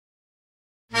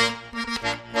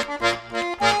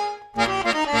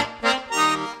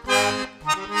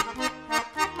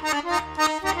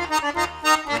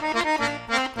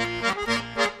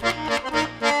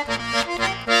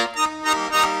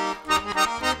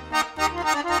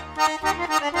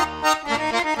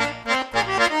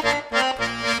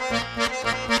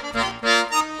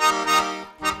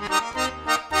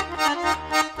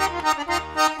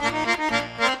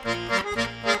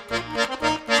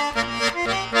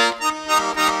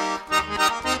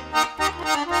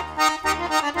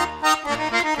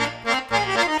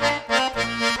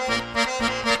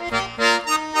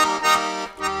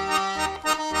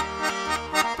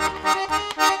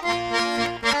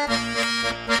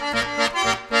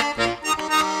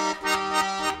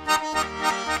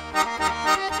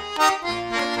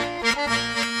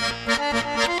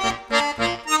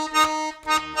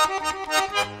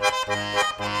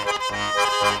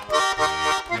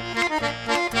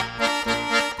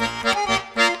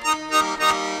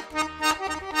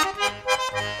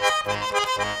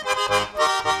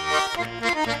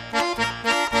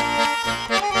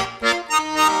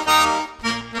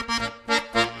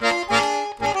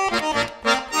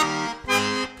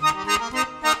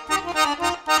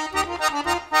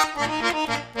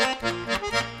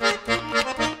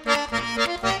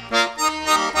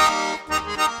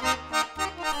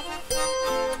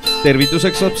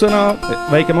Tervituseks saab sõna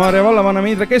Väike-Maarja Vallavanem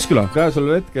Indrek Kesküla.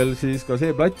 Käesolev hetkel siis ka see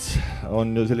plats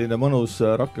on ju selline mõnus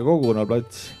Rakke kogukonna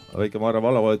plats. Väike-Maarja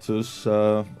vallavalitsus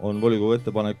on volikogu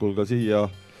ettepanekul ka siia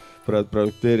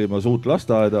projekteerimas uut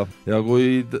lasteaeda. Ja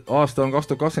kui aasta on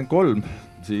 2023,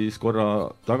 siis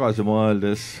korra tagasi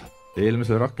mõeldes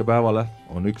eelmisele Rakke päevale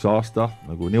on üks aasta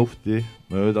nagu niuhti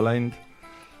mööda läinud.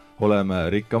 Oleme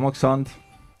rikkamaks saanud,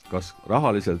 kas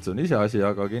rahaliselt see on iseasi,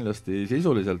 aga kindlasti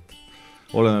sisuliselt.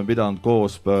 Oleme pidanud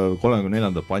koos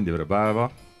 34. pandivere päeva.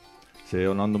 See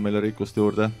on andnud meile rikkust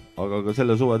juurde, aga ka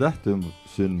selle suve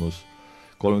tähtsündmus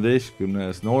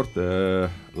 13. noorte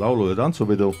laulu- ja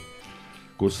tantsupidu,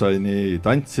 kus sai nii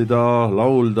tantsida,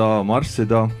 laulda,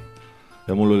 marssida.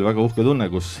 Ja mul oli väga uhke tunne,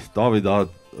 kus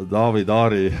Taavi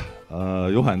Taari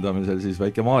juhendamisel siis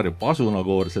Väike-Maarja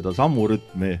pasunakoor seda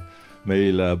sammurütmi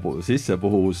meile sisse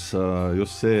puhus.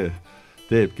 Just see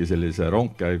teebki sellise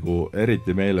rongkäigu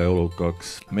eriti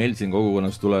meeleolukaks. Meil siin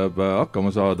kogukonnas tuleb hakkama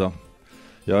saada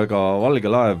ja ega valge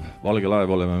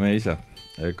laev oleme me ise.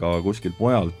 Ega kuskilt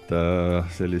mujalt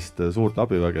sellist suurt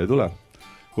abiväge ei tule.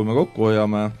 Kui me kokku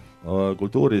hoiame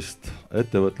kultuurist,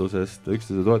 ettevõtlusest,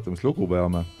 üksteise toetamist lugu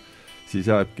peame, siis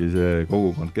jääbki see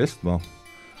kogukond kestma.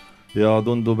 Ja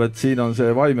tundub, et siin on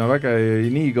see vaim ja väge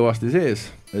nii kõvasti sees,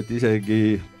 et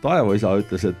isegi taevaisa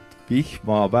ütles, et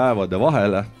vihmapäevade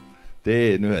vahele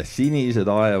teen ühe sinise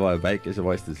taeva ja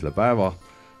päikesepaistisele päeva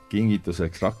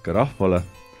kingituseks Rakke rahvale,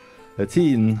 et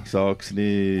siin saaks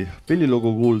nii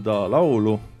pillilugu kuulda,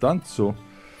 laulu, tantsu,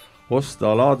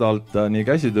 osta laadalt nii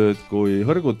käsitööd kui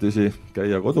hõrgutisi,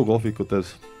 käia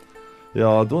kodukohvikutes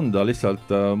ja tunda lihtsalt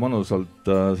mõnusalt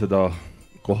seda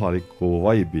kohalikku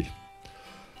vaibi.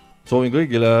 Soovin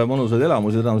kõigile mõnusaid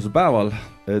elamusi tänasel päeval,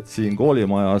 et siin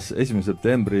koolimajas 1.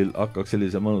 septembril hakkaks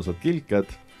sellise mõnusad kilked,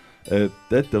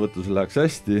 et ettevõtlusel läheks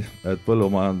hästi, et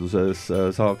põllumajanduses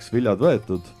saaks viljad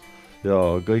võetud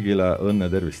ja kõigile õnne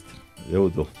tervist.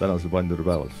 Jõudu tänasel pandivere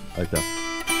päeval. Aitäh!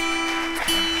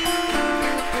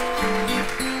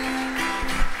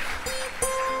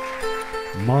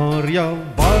 Maarja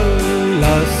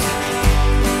vallas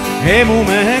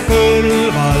emumehe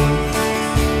kõrval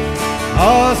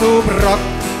asub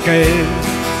Rakke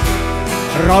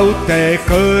raudtee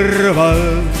kõrval.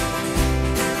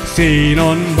 Siin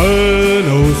on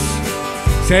mõnus,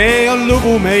 see on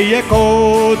lugu meie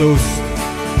kodust,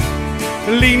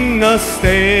 linnast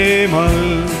eemal,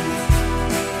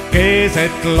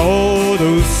 keset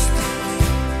loodust.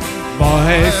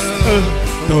 Vahest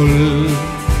õhtul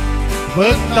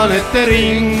võtan ette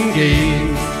ringi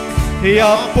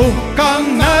ja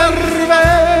puhkan närve,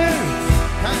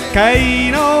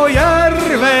 käin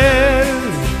järvel,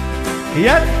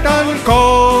 jätan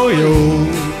koju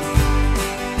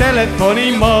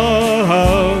telefoni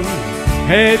maha,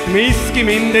 et miski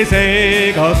mind ei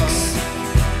segaks,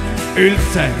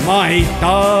 üldse ma ei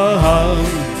taha.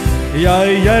 Ja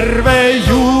järve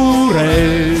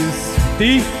juures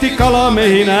tihti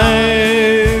kalamehi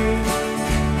näen,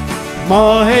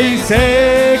 ma ei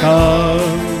sega,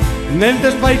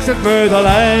 nendest vaikselt mööda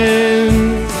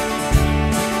lähen.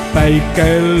 Päike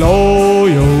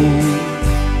loojub,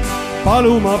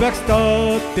 paluma peaks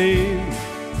taati.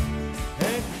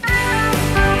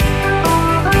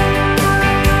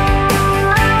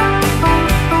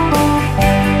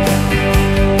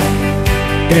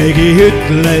 Keegi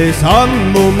ütles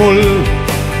ammu mul,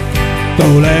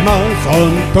 tulemas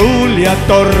on tuul ja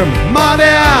torm, ma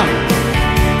tean,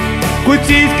 kuid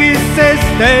siiski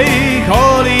sest ei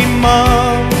hooli ma.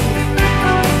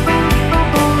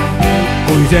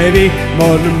 Kui see vihm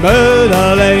on mööda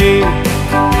läinud,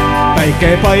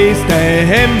 päike paiste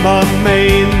hemmab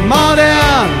meid, ma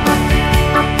tean,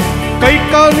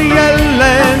 kõik on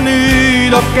jälle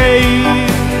nüüd okei.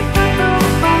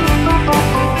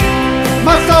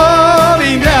 Ma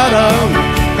soovin teada,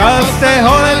 kas te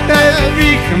olete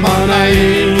vihma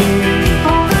näinud.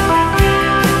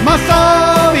 Ma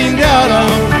soovin teada,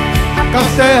 kas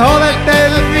te olete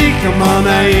vihma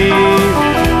näinud,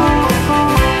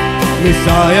 mis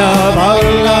ajab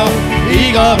alla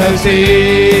iga päev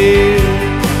siin.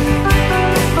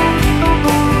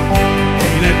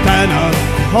 Eile täna,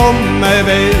 homme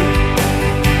veel,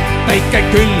 päike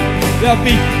küll ja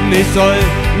vihm nii soe,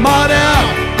 ma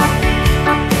tean,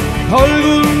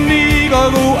 olgu nii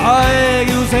kogu aeg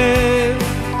ju see.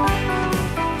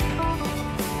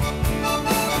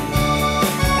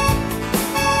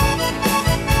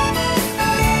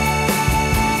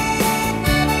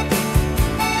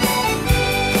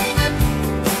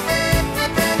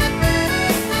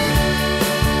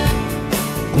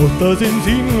 Kohtasin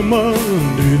silma,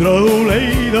 nüüd rahu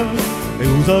leida,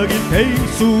 kusagilt ei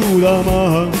suuda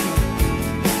maha.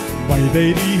 vaid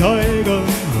veidi aega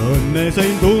õnne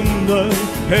sain tunda,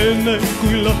 enne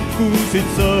kui lahkusid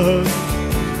sa.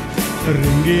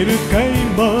 Ringi nüüd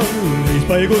käima, neis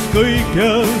paigus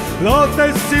kõikjal,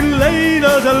 lahtessin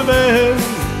leida seal veel.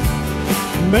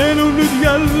 Meenub nüüd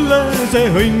jälle see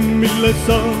õnn, mille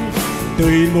sa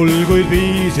tõid mul, kuid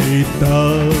viisid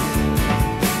taas.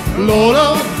 Loola,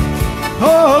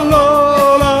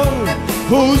 loola,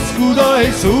 uskuda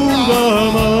ei suuda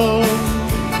ma.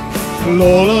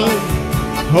 Loola,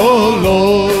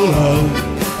 loola,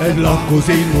 et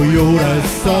lahkusin mu juures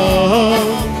sa.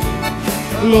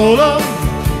 Loola,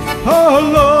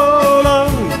 loola,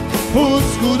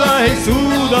 uskuda ei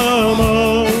suuda ma.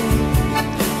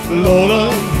 Loola,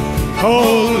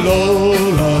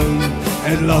 loola,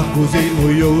 et lahkusin mu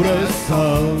juures sa.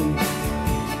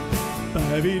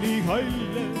 Päevi nii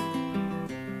halle.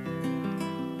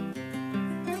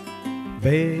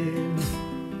 Veel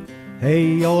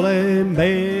ei ole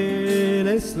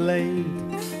meeles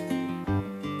läinud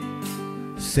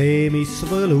see, mis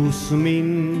võlus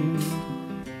mind.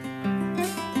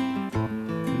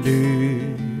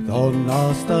 Nüüd on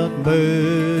aastad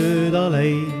mööda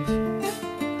läinud,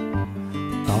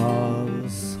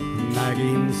 taas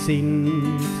nägin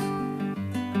sind.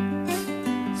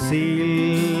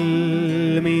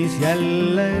 Silmis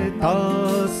jälle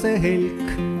taas see helk,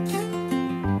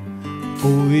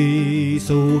 kui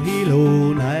su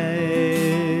ilu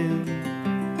näen.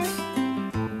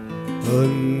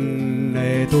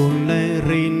 Õnnetunne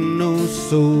rinnus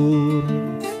suur,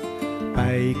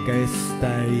 päikest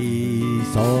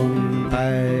täis on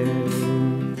päev.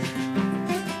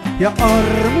 Ja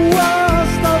armu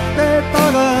aastate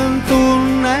tagant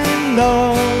tunnen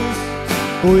taas,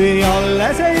 kui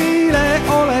alles eile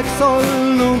oleks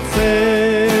olnud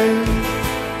see.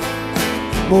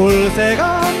 Mul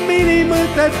segamini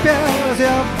mõtted peas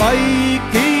ja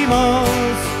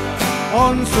vaikimas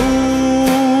on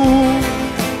suu.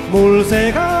 Mul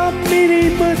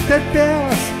segamini mõtted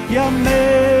peas ja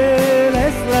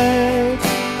meeles läheb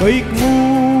kõik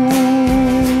muu.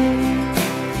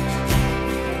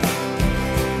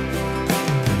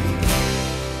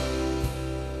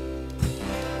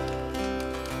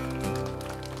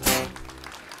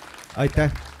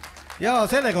 Aitäh! Ja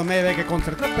sellega on meie väike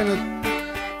kontsert lõppenud.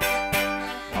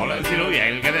 Olen sinu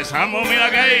jälgede sammu mina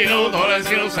käinud, olen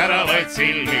sinu säravaid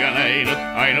silmiga näinud.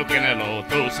 Ainukene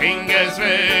lootus hinges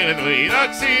veel, et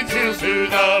võidaksin sinu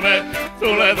südame.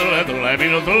 Tule, tule, tule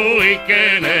minu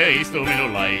tuikene, istu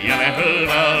minu laiale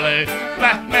hõõlale.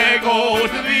 Lähme koos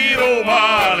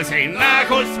Virumaale, sinna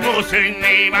kus mu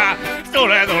sünnima.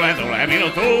 Tule, tule, tule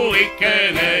minu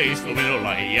tuikene, istu minu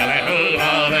laiale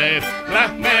hõõlale.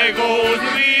 Lähme koos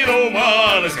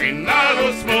Virumaale, sinna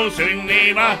kus mu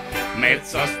sünnima.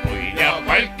 Metsast puid ja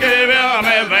palke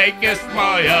veame, väikest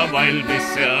maja valmis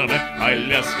seame.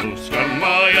 Haljas kuskon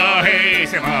maja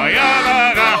ees ja maja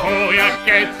taga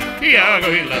hoojaked. Ja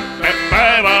kui lõpeb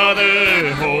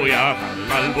päevatöö, hooja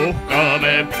kannal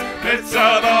puhkame.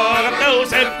 Metsataga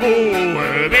tõuseb kuu,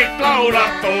 ööbik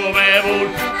laulab toomevuul.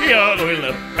 Ja kui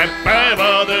lõpeb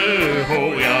päevatöö,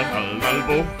 hooja kannal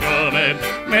puhkame.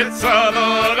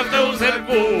 Metsataga tõuseb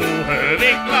kuu,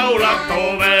 ööbik laulab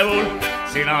toomevuul.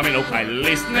 Sina minu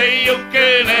kallist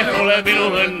neiukene, oled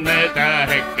minu õnne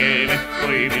tähekene.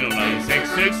 Kui minu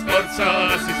naiseks ükskord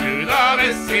saad, siis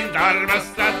südames sind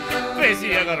armastad.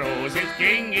 Vesi aga roosid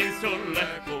kingin sulle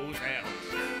kuuse oks.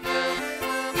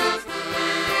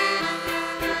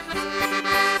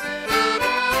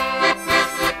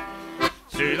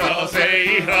 Süda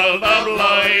seihaldab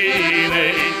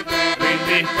laineid,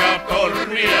 vindihkab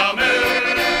tormi ja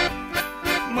möör.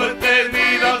 Mõtted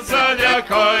viidatsad ja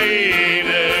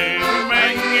kaine,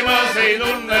 mängimas ei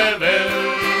tunne veel.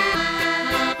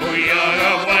 Kui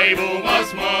aga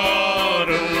vaibumas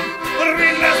maaru,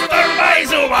 rinnast on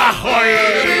paisuva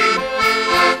hoid.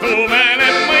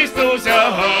 Tumeneb mõistus ja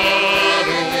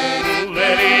haaru,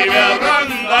 veri peab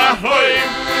randa hoid.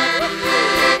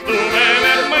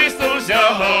 Tumeneb mõistus ja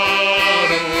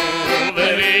haaru,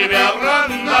 veri peab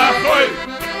randa hoid.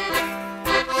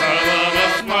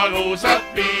 Sadamas magusad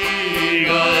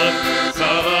piigad,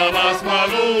 sadamas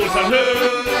magusad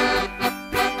hööd.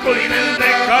 Kui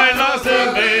nende kaelased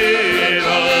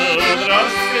veedad,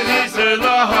 raske siis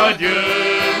lahad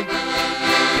jööd.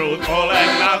 Ruud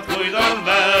olen nad, kuid on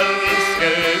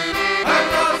värsked,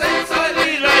 härraseid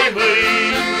sallil ei või.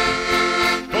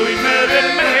 Kuid me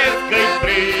veel mehed kõik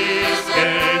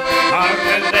priisked,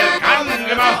 arvendel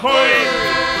kangema hoid.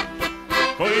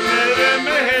 Kuid me veel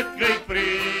mehed kõik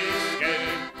priisked,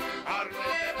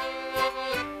 arvendel.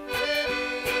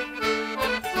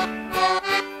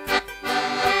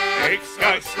 Üks,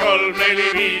 kaks, 3,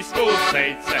 4, 5, 6,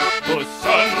 7. Kus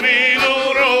on minu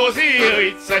roosi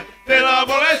õitse? Teda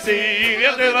pole siin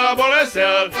ja teda pole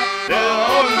seal. Teda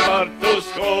on Tartus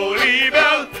kooli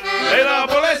peal. Teda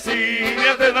pole siin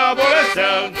ja teda pole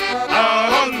seal. Ta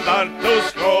on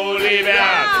Tartus kooli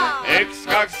peal. 1,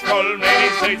 2, 3,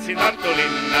 4 sõitsin Tartu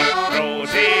linna.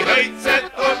 Roosi õitset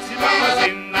otsima ma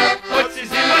sinna.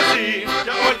 Otsisin ma siin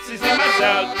ja otsisin ma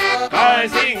seal.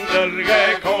 Kaesin kõrge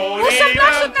kooli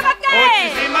peal.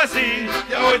 Otsisin ma siin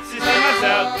ja otsisin ma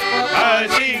seal.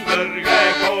 Kaesin kõrge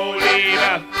kooli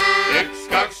peal. 1,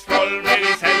 2, 3,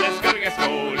 4 selles kõrges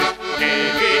koolis.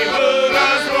 Keegi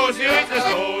võõras roosi õitles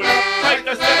koolis.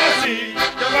 Paitas teda siin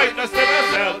ja paitas teda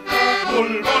seal.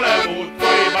 Mul pole muud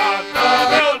kui vaata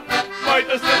pealt.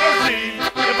 Paitas teda siin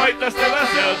ja paitas teda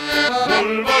seal.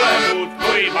 Mul pole muud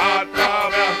kui vaata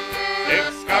pealt.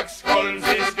 1, 2, 3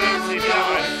 siis kõrtsin ja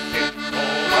assin.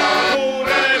 Oma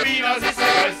luure viina sisse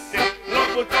kassin.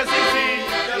 Loputasin siin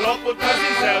ja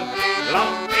loputasin seal.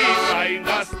 Lahti sain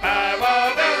tast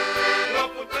päevadel.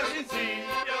 Loputasin siin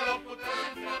ja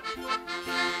loputasin seal.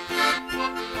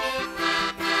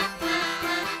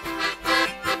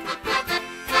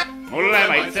 Mulle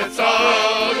maitsed sa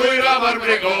kui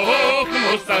rabarbrikook,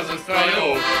 mustasest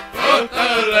rajook, õhta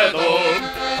õlle toom.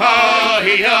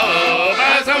 Ahia,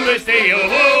 pääsan püsti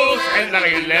juhus,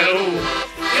 endale küll elu,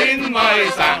 sind ma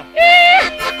ei saa.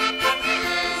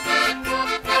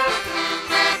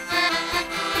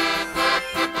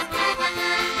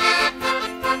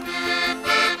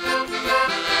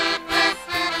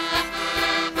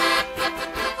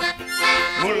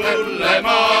 Mulle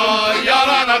ma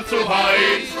jalanab su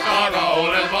hais, aga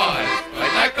olen vahest,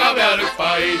 vaid näka peal üks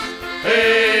pais.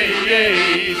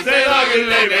 Ei, seda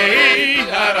küll ei vehi,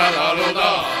 ära taluda,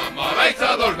 ma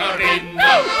väiksa tolkan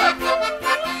rinna.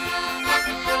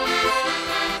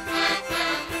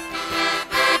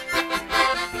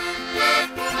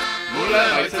 Mulle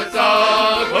maitsed sa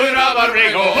kui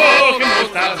rabarbrikook,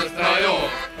 mustasest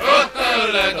rajook, õhta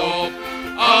õlle toob.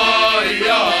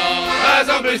 Aia, pääs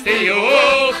on püsti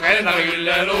juhus, endale küll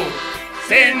elu,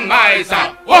 sind ma ei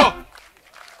saa.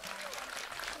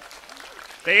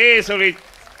 Teie ees olid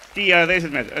Tiia ja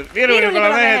teised mehed. Viru-Nigula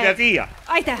Mehed ja Tiia.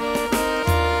 Aitäh!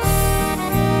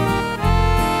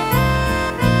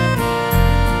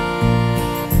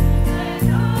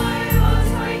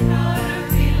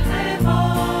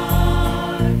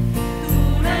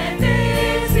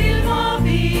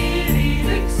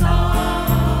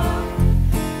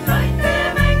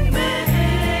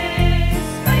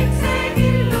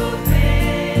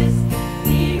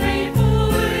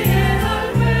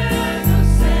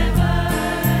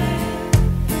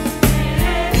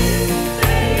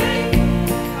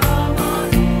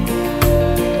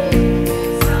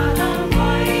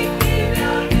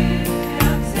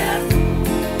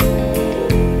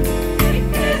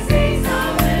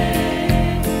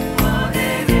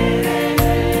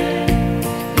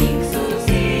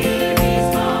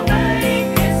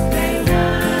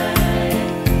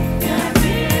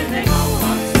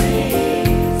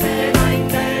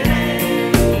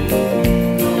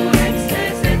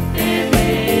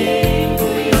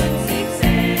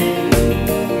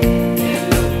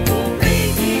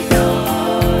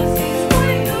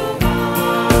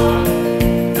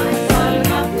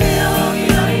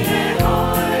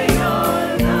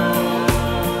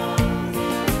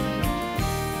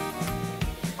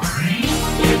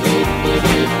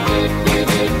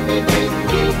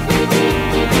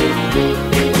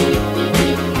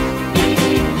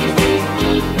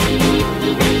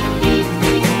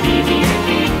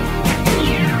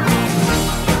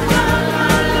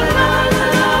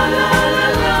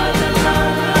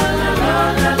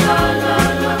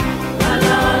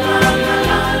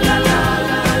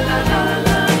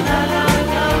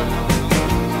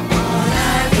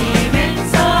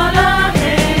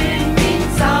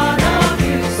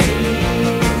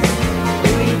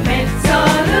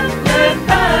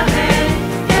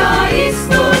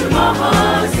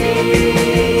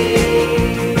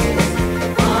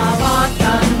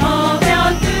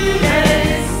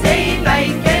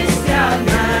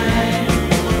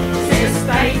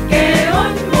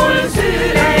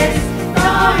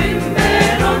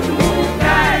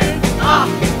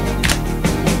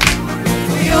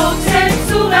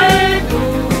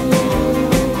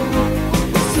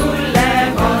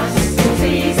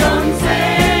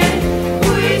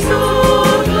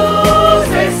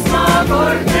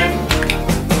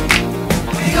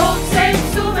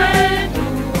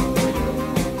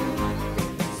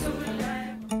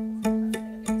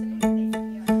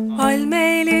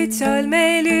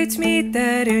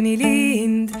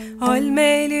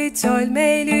 All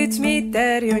meil üts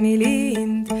mitterjoni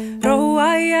lind.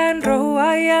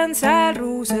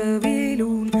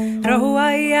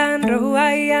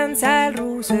 aian, seal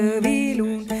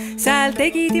ruuseviilun. Seal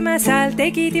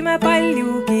tegidime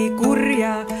paljugi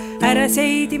kurja. Ära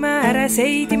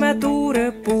seidime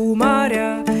tuurõppu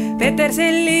Maarja.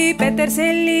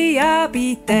 Peterselli ja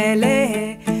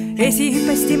Piitelehe. Esi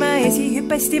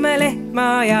hüppestime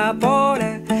lehma ja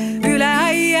poole. Üle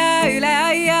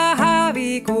aia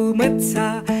haavigu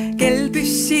mõtsa. Kell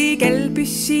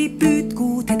püssi,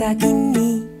 püüdku teda kinni.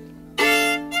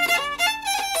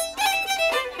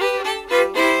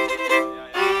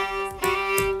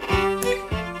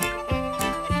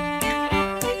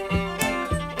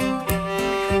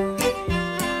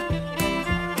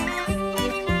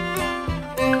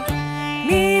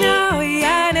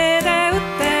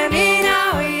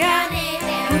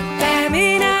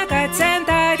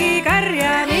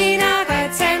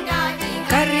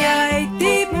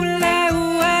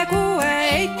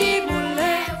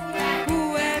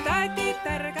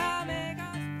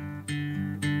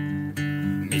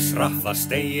 Rahvas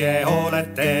teie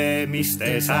olete, mis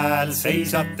te sääl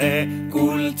seisate,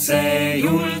 kuldse,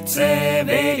 jultse,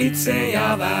 veelitse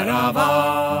ja värava.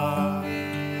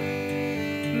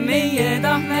 Meie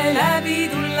tahme läbi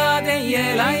tulla teie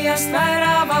laiast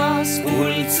väravas,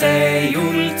 kuldse,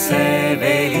 jultse,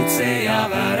 veelitse ja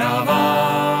värava.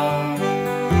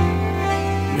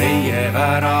 Meie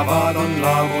väravad on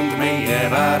laagund, meie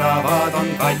väravad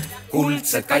on katk.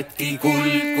 Kuldsed katki,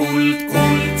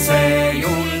 kuldse,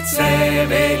 jultse,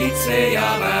 veelitse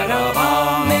ja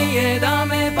värava. Meie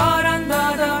tahme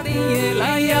parandada teie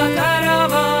laiad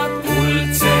väravad.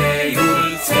 Kuldse,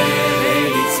 jultse,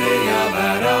 veelitse ja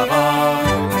värava.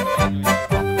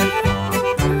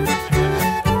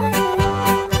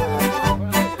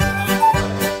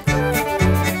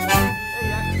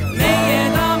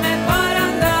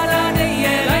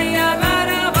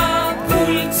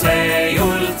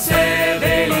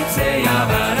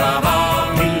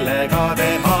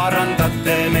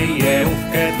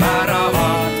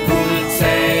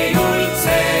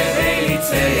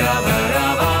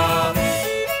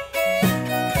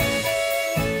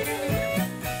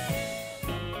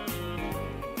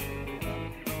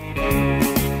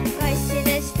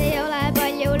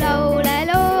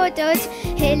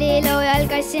 Heliloojal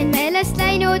kassin meelest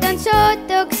läinud on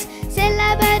sootuks,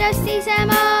 sellepärast ise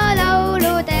ma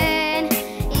laulu teen.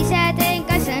 Ise teen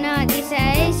ka sõnad, ise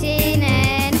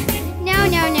esinen. Njau,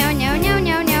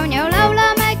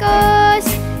 laulame koos.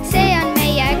 See on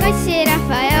meie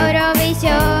kassirahva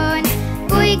Eurovisioon.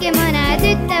 Kuigi mõned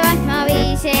ütlevad, ma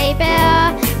viisi ei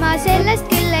pea, ma sellest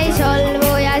küll ei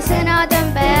solvu ja sõnad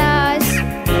on peas.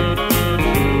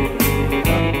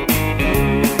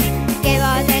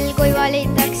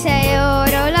 Valitakse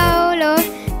eurolaulu,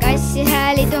 kassi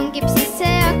hääli tungib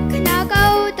sisse akna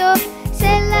kaudu.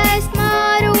 Sellest ma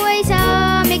aru ei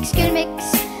saa, miks küll miks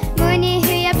mõni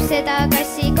hüüab seda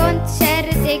kassi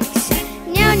kontserdiks.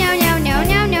 Njau,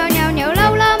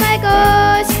 laulame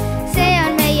koos. See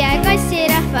on meie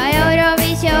kassirahva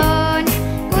Eurovisioon.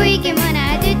 Kuigi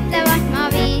mõned ütlevad, ma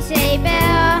viisi ei pea.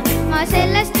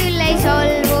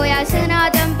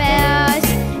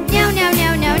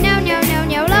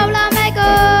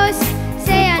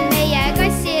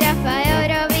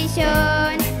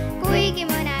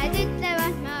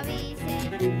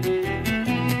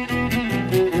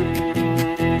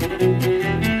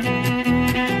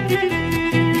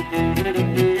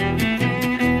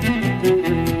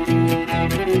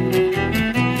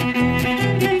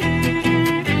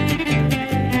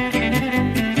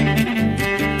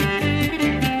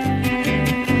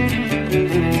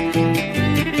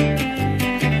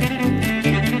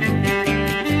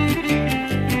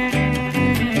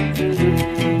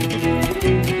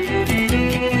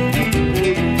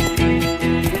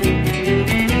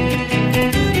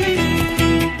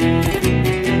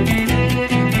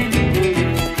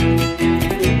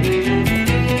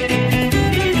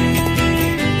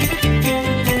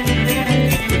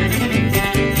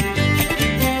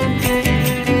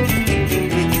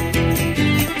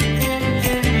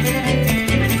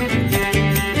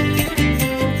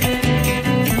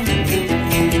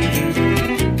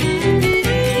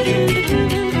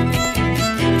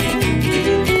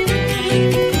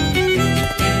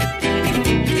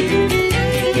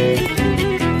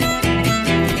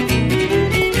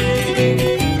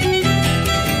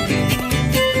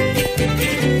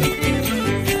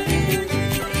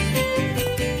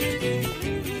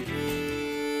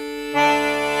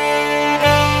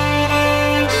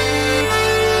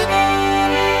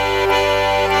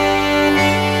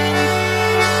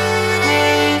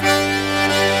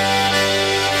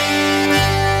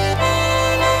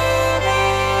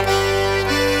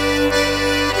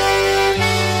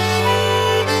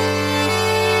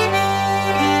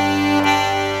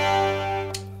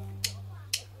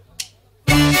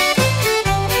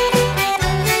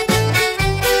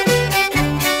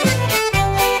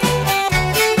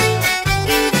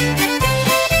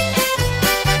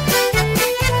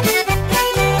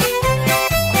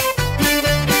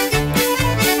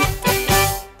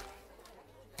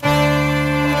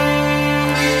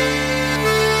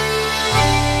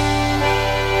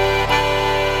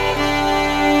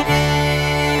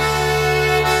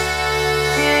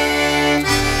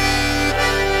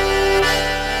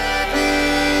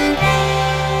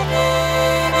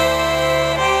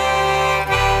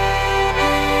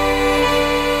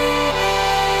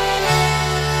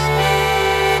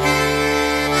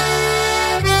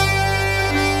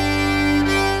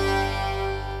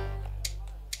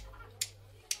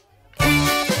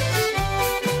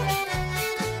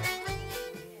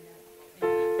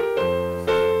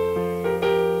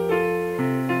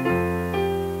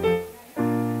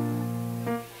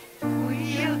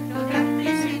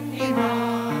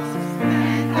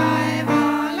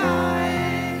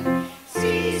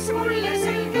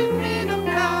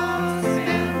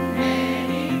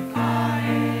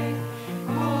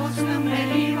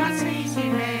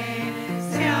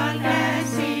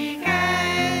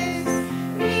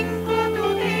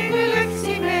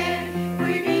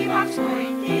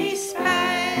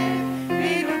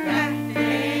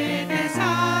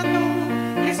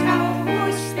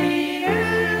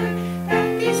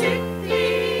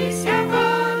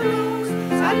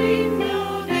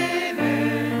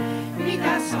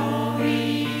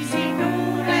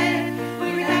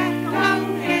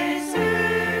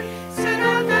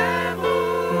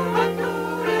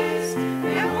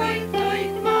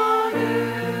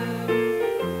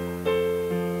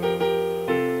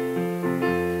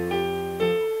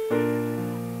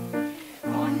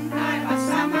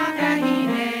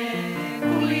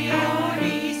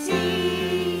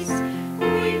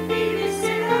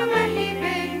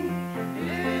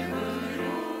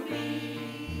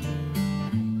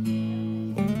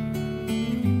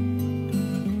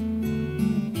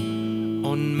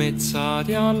 jalad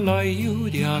ja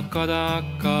laiud ja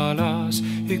kadakalas.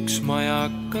 Üks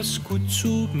majakas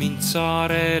kutsub mind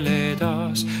saarele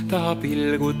taas. Ta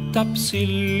pilgutab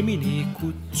silmini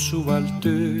kutsuvalt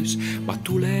öös. Ma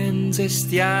tulen,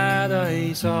 sest jääda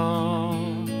ei saa.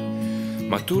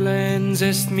 Ma tulen,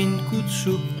 sest mind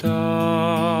kutsub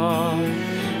ta.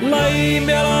 Laim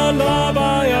jala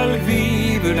labajalg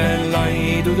viib üle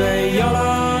laidude,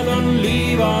 jalad on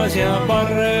liivas ja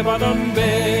parvad on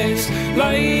vees.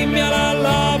 Laim jala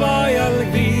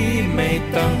labajalg viib meid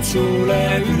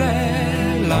tantsule üle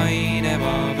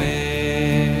laineva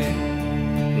vee.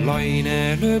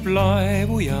 Laine lööb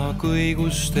laevu ja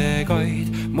kõiguste kaid,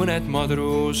 mõned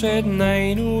madrused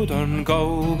näinud on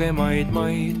kaugemaid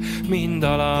maid. Mind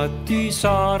alati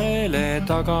saarele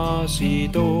tagasi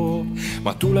toob.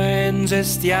 Ma tulen,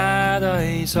 sest jääda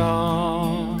ei saa.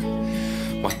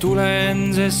 Ma tulen,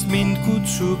 sest mind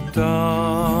kutsub ta.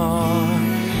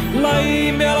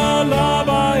 Laim jala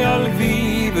labajalg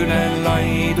viib üle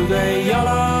laidude,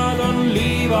 jalad on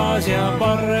liivas ja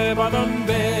parvad on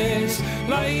vees.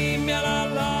 Laim jala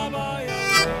labajalg.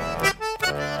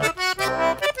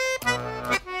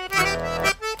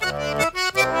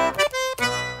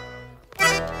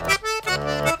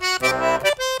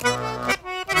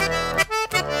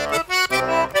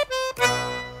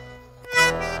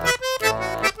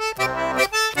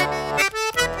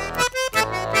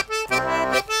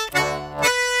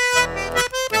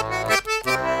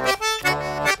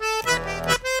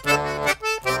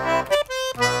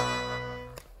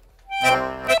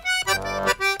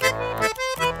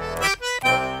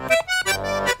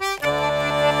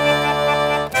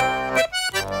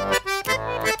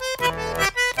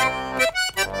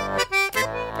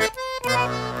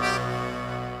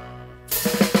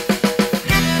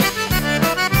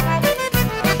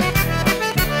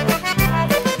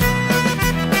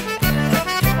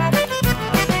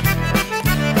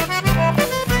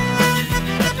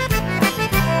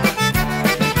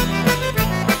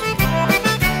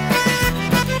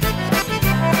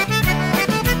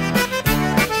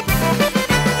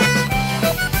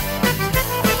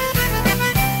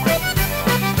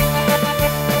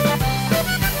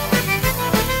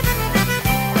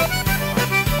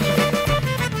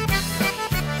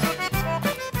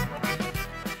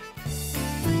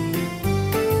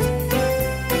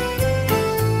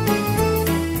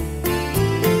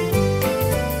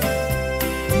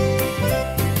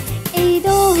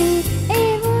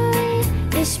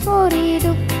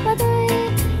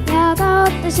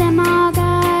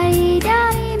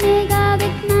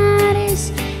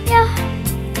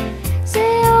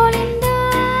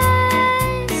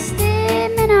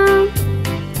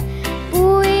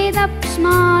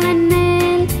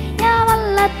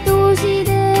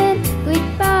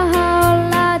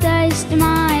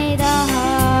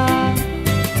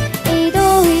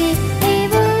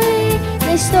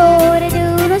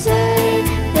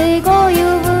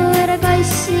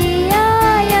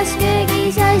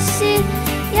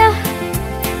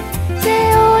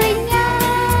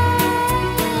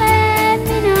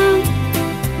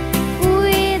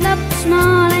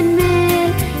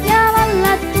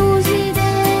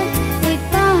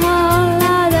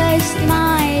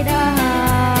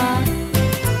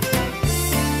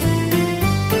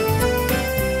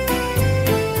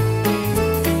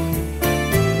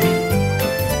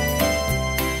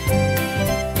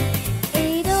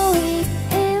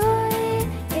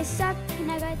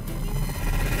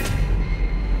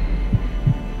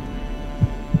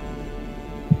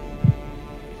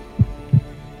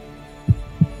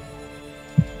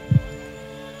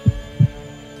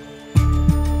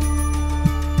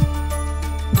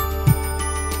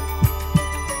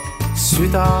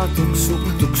 Süda tuksub,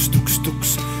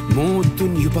 tuks,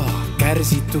 muutun juba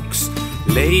kärsituks.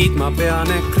 Leidma pean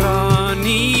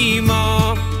ekraani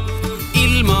ma,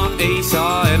 ilma ei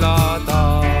saa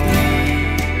elada.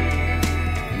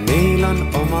 Neil on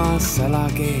oma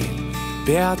salakeel,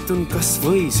 peatun kas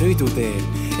või sõiduteel,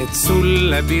 et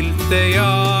sulle pilte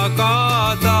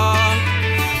jagada.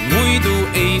 Muidu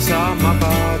ei saa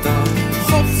magada,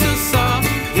 hopsas saab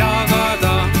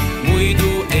jagada,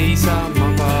 muidu ei saa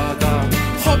magada.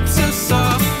 Hopsas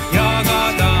saab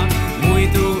jagada,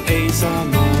 muidu ei saa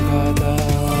magada.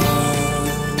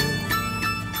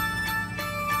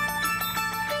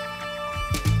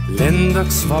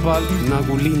 Lendaks vabalt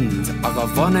nagu lind, aga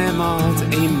vanemad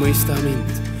ei mõista mind.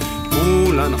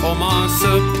 Kuulan oma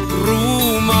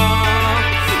sõpru ma,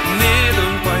 need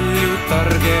on palju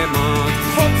targemad.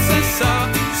 Hopsas saab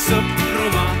sõpru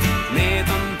ma, need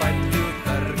on palju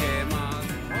targemad.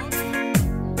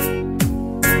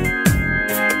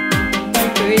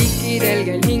 Kõikidel,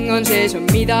 kel hing on sees, on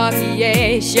mida midagi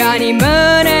ees ja nii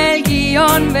mõnelgi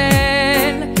on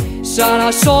veel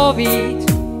salasoovid,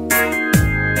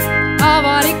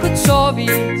 avalikud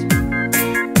soovid.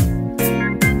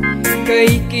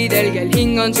 Kõikidel, kel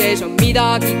hing on sees, on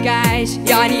midagi käes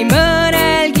ja nii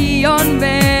mõnelgi on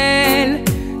veel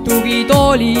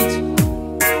tugitoolid,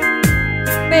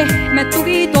 pehmed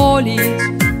tugitoolid.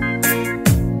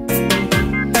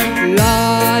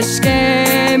 Laske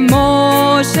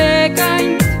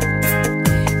moosekant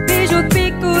pisut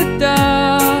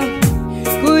pikutab,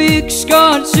 kui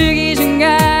ükskord sügis on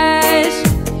käes,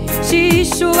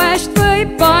 siis suvest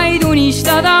võib vaid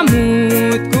unistada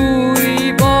muud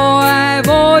kui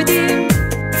poevoodi.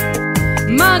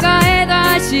 Maga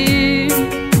edasi,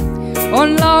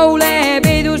 on laule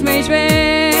peidus meis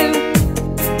veel.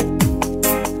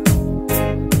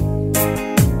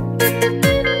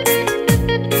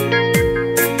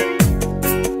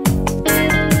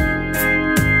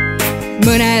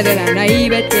 Mõnedele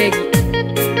naiibet tegi,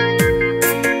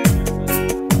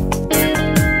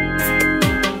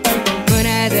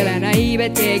 mõnedele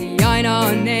naiibet tegi, aina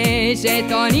on ees,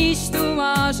 et on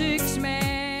istumas üks mees.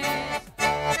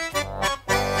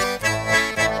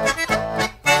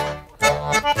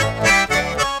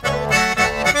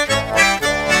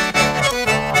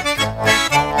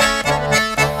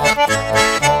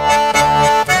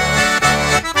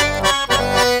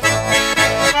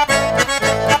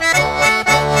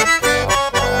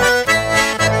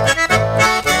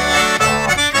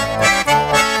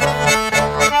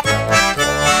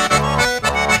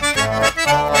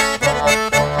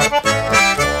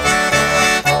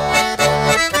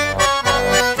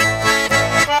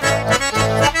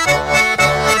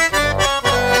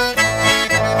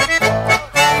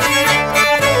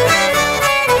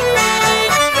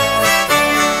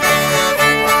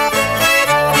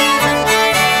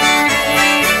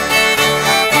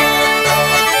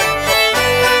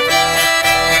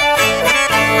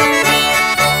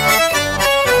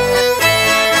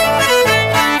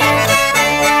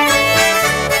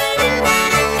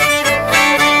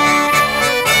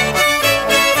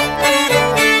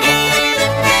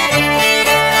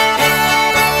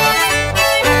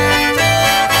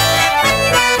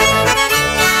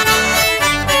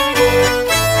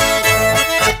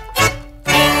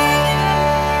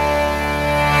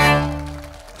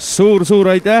 Suur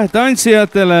aitäh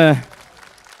tantsijatele.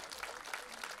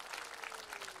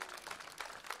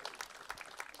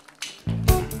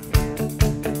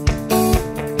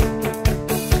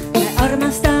 Me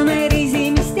armastame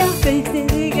risimist ja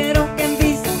kõige rohkem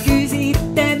vist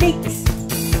küsite miks.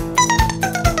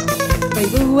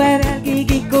 Võib õue pealgi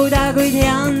kikuda, kuid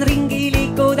hea on ringi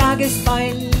liikuda, kes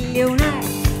palju näeb.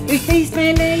 Üht-teist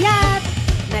meile jääb,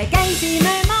 me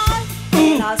käisime maal,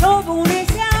 ta soobunes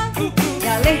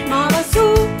ja lehmava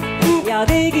suu ja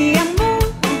tegi ammu,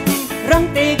 rong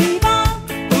tegi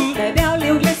vaat, peal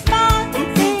juhles paat,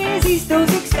 sees istus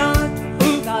üks taat,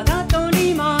 ka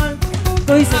tatoni maal.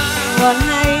 Kui sõpru on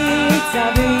häid, sa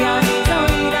püüa siis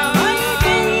hoida vaid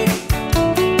neid.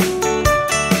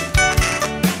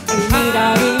 Ei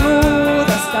midagi muud,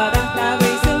 oska tahta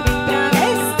või sõbra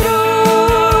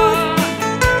kestruud.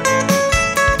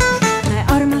 Me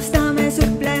armastame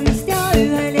suplemist ja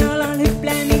ühel jalal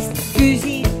hüplemist.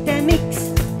 Küsite miks?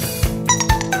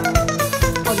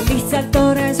 On lihtsalt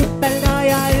tore suppelda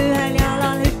ja ühel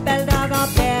jalal hüppelda, ka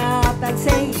pea peal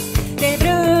seis teeb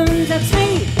rõõmsaks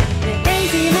meid. Me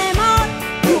käisime maal,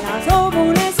 ja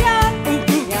soobunes seal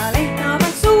ja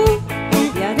lehnavad suu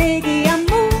ja tegi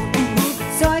ammu.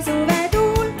 Soe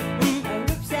suvetuul on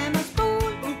küpsemas puul.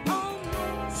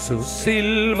 Su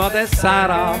silmades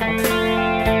särab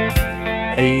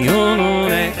ei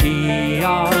unune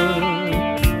iial.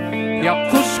 Ja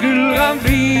kus küll ka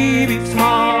viibiks ma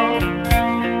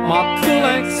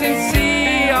tuleksin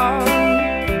siia.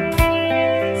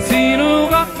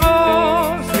 Sinuga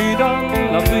koos nüüd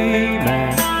olla võime,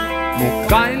 mu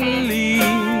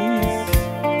kallis.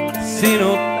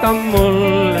 Sinuta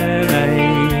mulle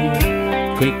neid,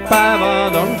 kõik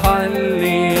päevad on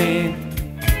hallid.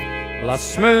 Las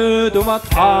mööduvad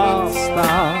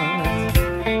aastad,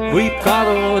 võib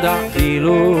kaduda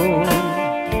ilu.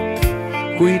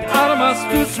 Kuid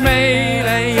armastus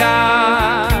meile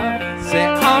jääb, see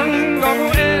on kogu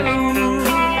elu.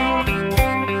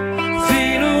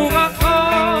 Sinuga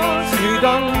koos nüüd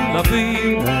olla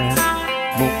võime,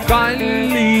 mu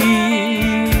kallis.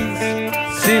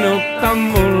 Sinuta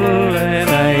mulle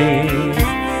neid,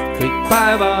 kõik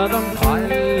päevad on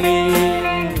hallid.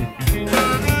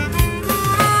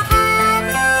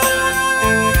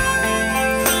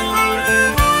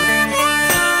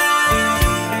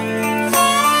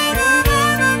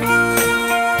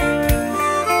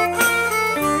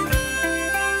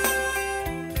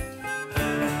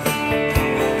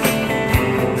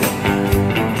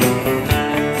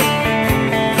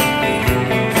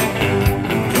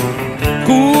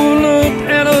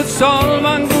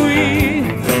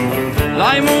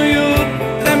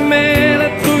 vaimujutte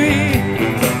meeletui,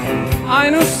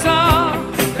 ainus sa,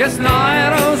 kes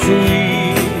naeru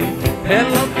sui,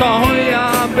 ellata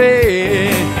hoiab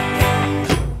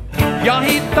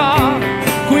jahita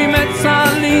kui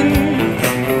metsalinn.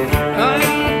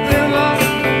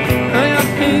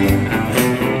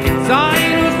 Sa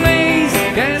ainus neist,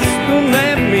 kes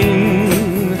tunneb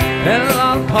mind,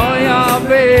 ellalt hoiab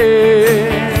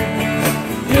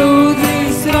jõud,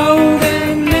 mis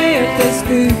raugeb meeltes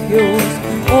kühjus,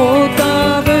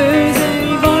 ootab öösel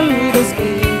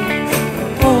valguskiin,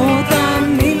 ootab,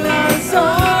 millal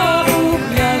saabub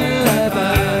jälle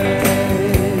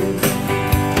päev.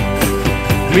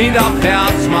 Mida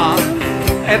peaks ma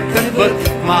ette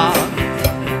võtma,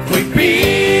 kui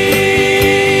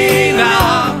piina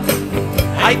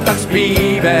aitaks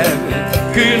piivel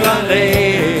küllale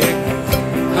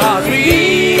kaas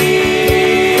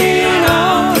viina.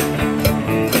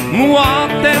 Mu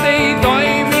aated ei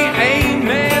toimi, ei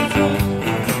meelsu,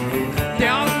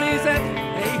 teadmised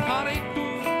ei haritu.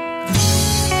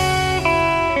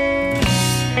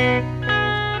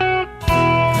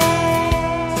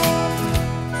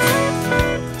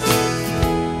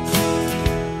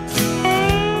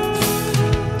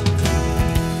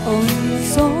 On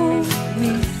soov,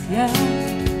 mis jääb,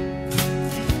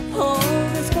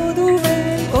 hoones kodu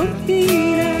veel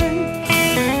kortiine,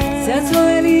 sealt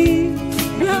soelid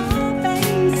ja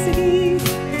päiksekiid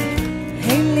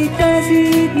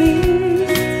hellitasid mind.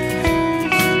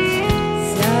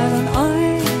 Seal on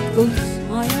aeg, kus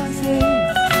maja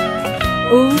sees,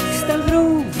 ukstel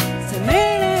ruum, see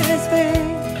meeles veel,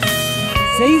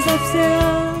 seisab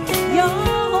seal ja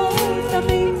ootab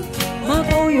mind, ma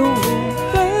koju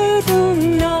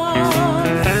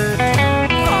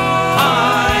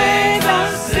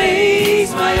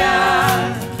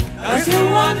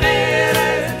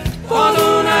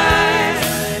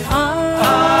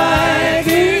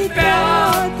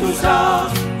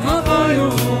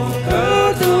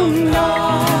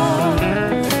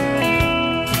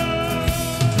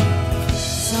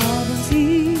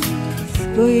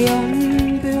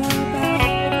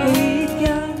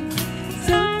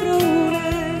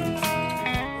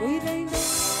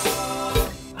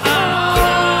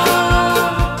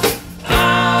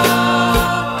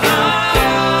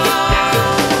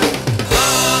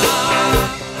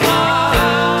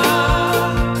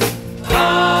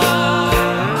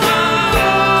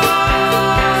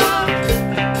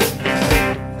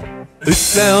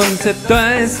on see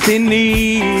tõesti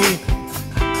nii,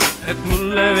 et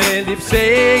mulle meeldib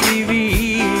seegi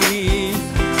viis.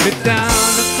 Nüüd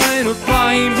tean, et ainult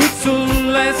vaim, kuid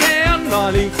sulle see on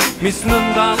nali, mis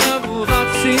nõnda lõbu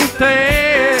taksin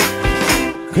teed.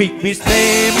 Kõik, mis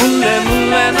teeb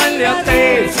mulle nalja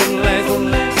teeb, sulle,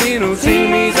 sinu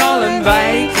silmis olen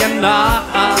väike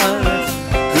naas.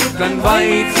 Ütlen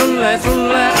vaid sulle,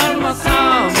 armas sa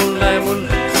mulle,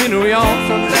 sinu jaoks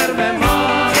on terve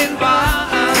maailm vaid.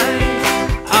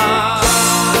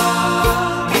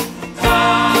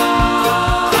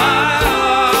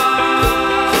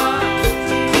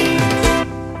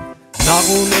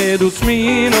 Nagu needus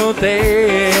minu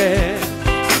tee,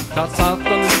 ta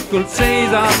saatanlikult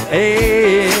seisab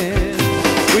ees.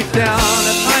 Kuid tean,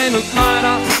 et ainult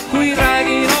naera, kui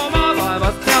räägin oma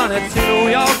vaevast, tean, et sinu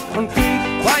jaoks on kõik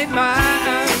vaid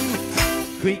mäng.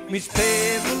 Kõik, mis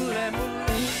teeb mulle.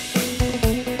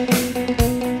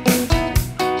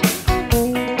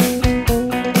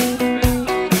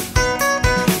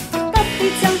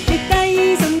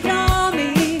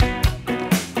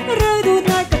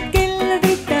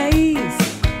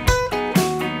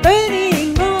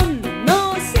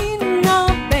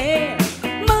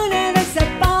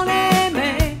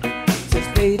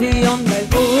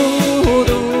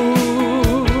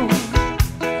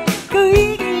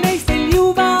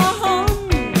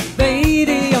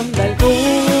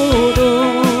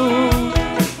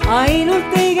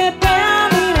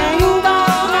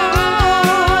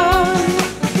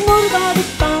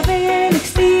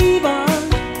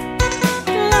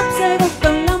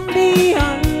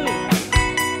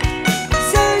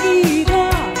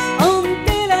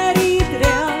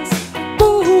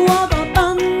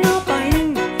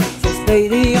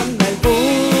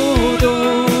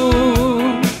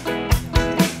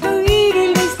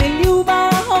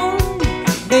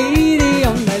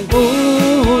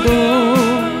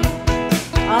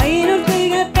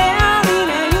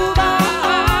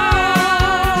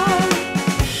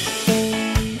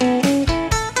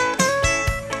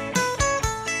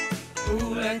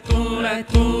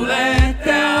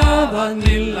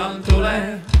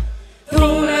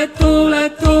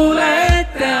 Tuule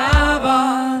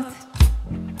teavad.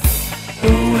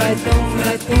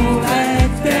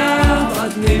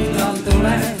 millal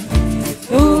tuleb,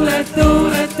 tuuled,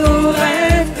 tuuled,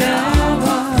 tuuled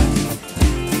teavad.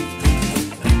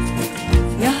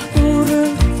 Jah,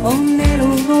 kurb on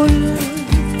elu mul,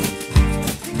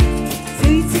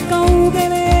 sõitsid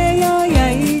kaugele ja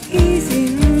jäidki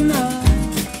sinna.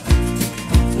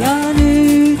 Ja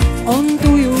nüüd on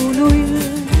tuju null,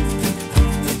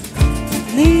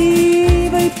 nii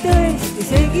võib tõesti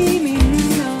segi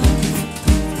minna.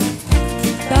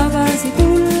 Tagasi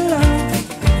tulla,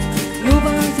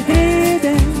 lubasid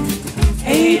reedel,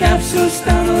 ei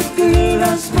täpsustanud küll,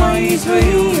 kas mais või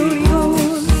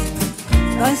juulikuus.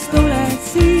 Kas tuled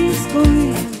siis,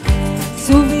 kui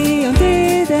suvi on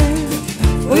teedel,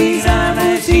 või saame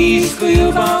siis, kui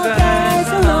juba käes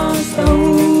on aasta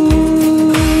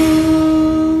uus.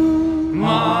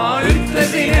 Ma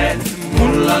ütlesin, et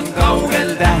mul on kaugel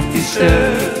tähtis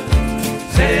töö,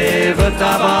 see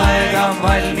võtab aega,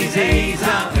 valmis ei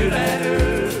saa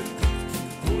üleöö.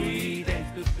 Kui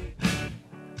tehtud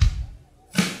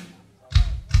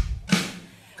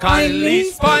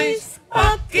kallis poiss,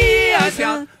 paki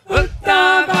asjad,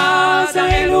 võtta kaasa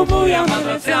elupuu ja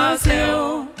madras ja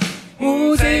seo.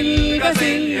 Mu selga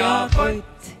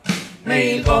seljakott,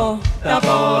 meil kohta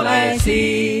pole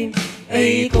siin,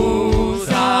 ei kusagil.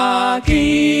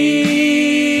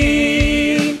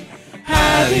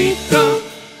 Hävitu,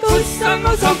 kus on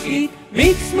mu sokid,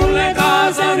 miks mulle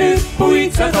kaasa nüüd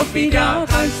puid sa topid ja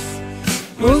kass?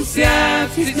 Kus jääb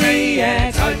siis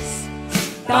meie kass?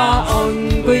 Ta on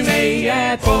kui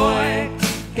meie poeg,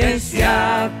 kes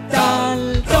jääb tal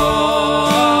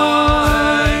toeks.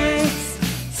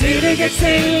 Sirgeks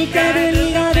selge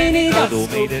vilgadeni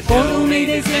tasku, kodu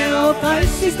meides leob,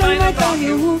 kassist on vaid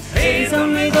kahju. Ees on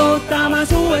meid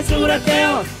ootamas uued suured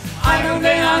teod, aeg on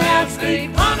teha heaks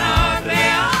kõik vanad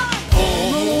vead.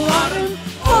 Mu arm,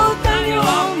 ootan ju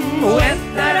ammu, et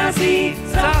ära siit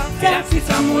sa teaksid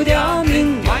sammud ja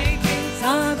mind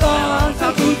sa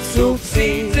kaasa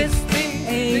kutsuksid, sest mind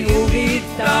ei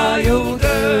huvita ju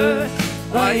töö,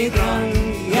 vaid rang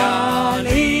ja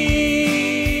liin.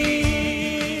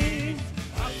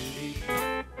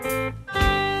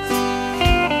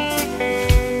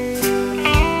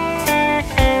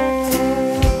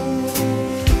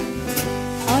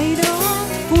 Aina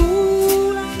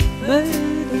kuula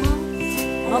möödumas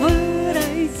ma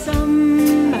võõraid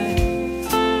samme,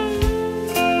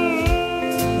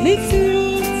 miks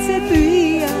üldse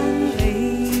püüan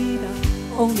leida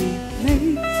omi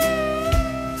meist.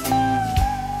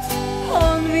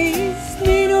 On vist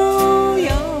minu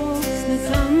jaoks need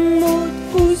sammud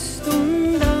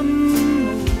kustunud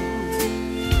ammu.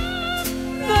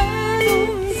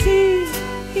 Möödun siit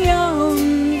ja on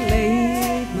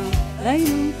leidma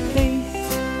läinud teist.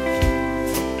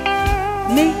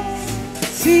 Miks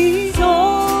siis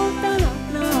ootan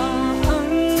akna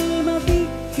all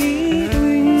pikki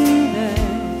tunde?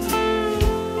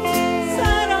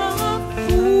 Särab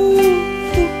kuud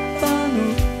tuppa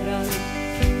nukralt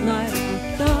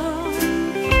naerata.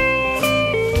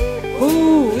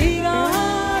 Kuu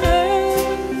igale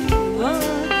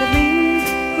vaatab mind,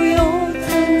 kui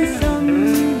ootan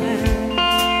samme.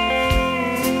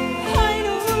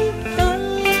 Ainult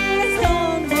talle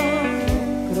saan ma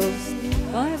krust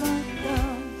kaevata.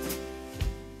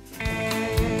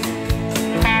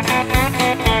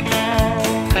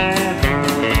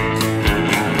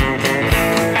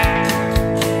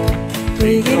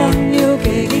 Kõigil on ju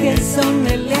keegi, kes on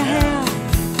veel ja hea,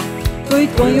 kuid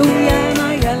koju jääma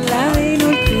jälle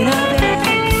ainult mina pean.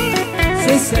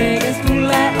 Sest see, kes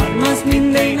mulle armas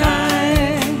mind ei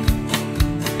näe,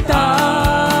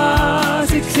 taas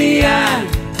üksi jään.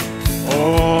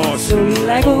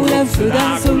 Sulle kuuleb süda,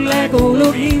 sulle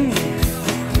kuulub hing,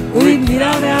 kuid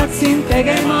mida peaksin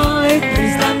tegema, et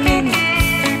mõistan mind?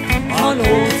 Ma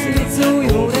lootsin, et su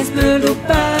juures möödub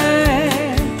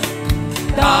päev,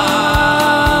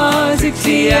 taas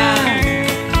üksi jään.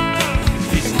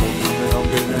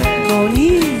 No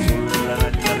nii,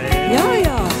 ja.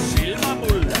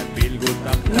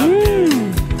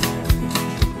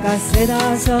 Kas seda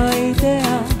sa ei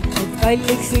tea, et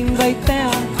kalliksin vaid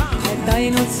pean, et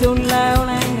ainult sulle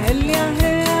olen hell ja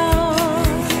hea.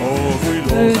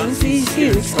 Möödun siiski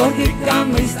ükskord ikka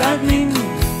mõistad mind,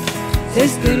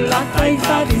 sest küllalt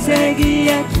paistad isegi,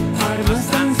 et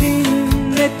armastan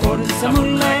sind, et kord sa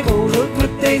mulle kuulud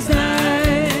mõtteis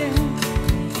näe.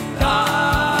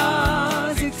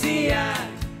 Taas üksi jään.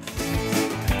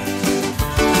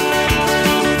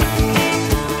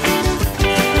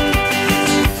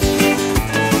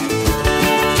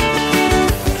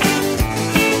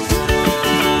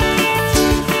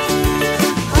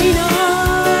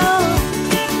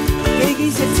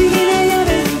 Keegi sealt sinine ja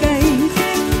veel käib,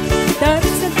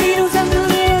 tarvis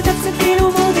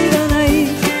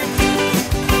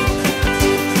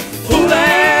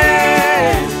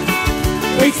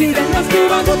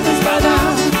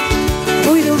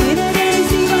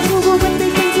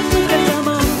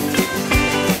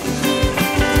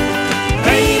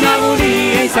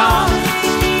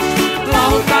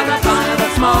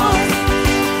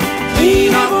nii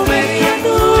nagu meri ja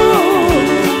kuu,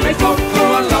 meid kokku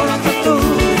on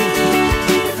laulatatud.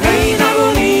 Ei nagu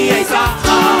nii ei saa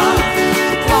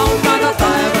lauldada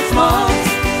taevas maas,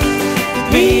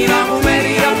 nii nagu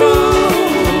meri ja kuu,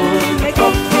 meid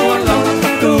kokku on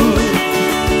laulatatud.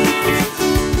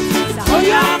 Sa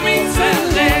hoia mind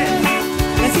selle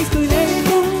ja siis kui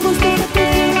leed umbustada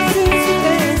teema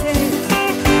süsütese.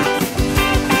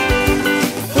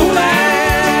 Tule,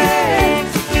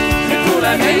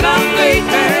 meil on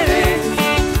kõik ees.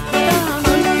 Ma tahan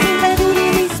olla sulle tuli,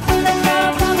 mis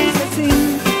põletab tamised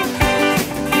sind.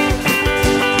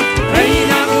 Ei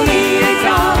nagu nii ei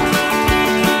saa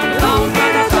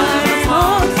lauldada taevas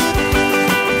maas,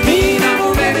 nii nagu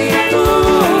veri ja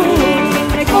kuu.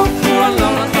 Ei kokku on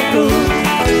laulatatud,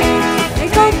 ei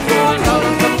kokku on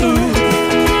laulatatud,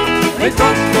 ei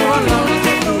kokku on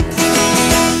laulatatud.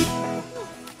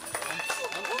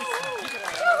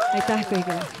 Aitäh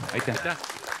kõigile. Aitäh.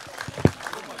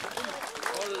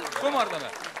 Kummardame.